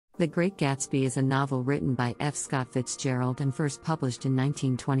The Great Gatsby is a novel written by F. Scott Fitzgerald and first published in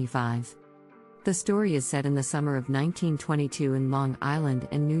 1925. The story is set in the summer of 1922 in Long Island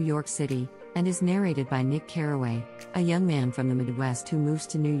and New York City, and is narrated by Nick Carraway, a young man from the Midwest who moves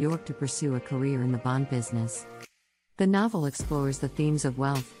to New York to pursue a career in the bond business. The novel explores the themes of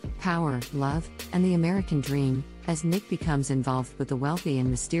wealth, power, love, and the American dream, as Nick becomes involved with the wealthy and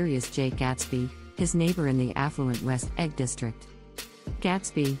mysterious J. Gatsby, his neighbor in the affluent West Egg District.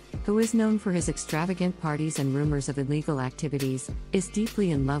 Gatsby, who is known for his extravagant parties and rumors of illegal activities, is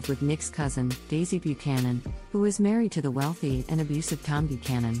deeply in love with Nick's cousin, Daisy Buchanan, who is married to the wealthy and abusive Tom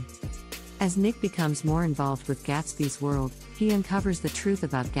Buchanan. As Nick becomes more involved with Gatsby's world, he uncovers the truth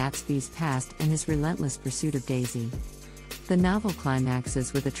about Gatsby's past and his relentless pursuit of Daisy. The novel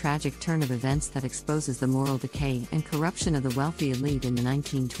climaxes with a tragic turn of events that exposes the moral decay and corruption of the wealthy elite in the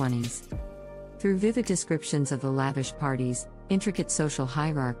 1920s. Through vivid descriptions of the lavish parties, intricate social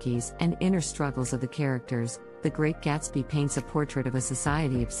hierarchies, and inner struggles of the characters, The Great Gatsby paints a portrait of a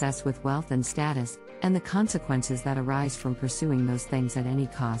society obsessed with wealth and status, and the consequences that arise from pursuing those things at any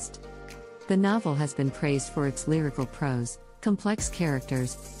cost. The novel has been praised for its lyrical prose, complex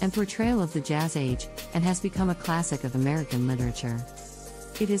characters, and portrayal of the Jazz Age, and has become a classic of American literature.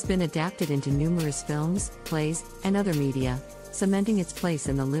 It has been adapted into numerous films, plays, and other media, cementing its place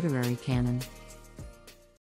in the literary canon.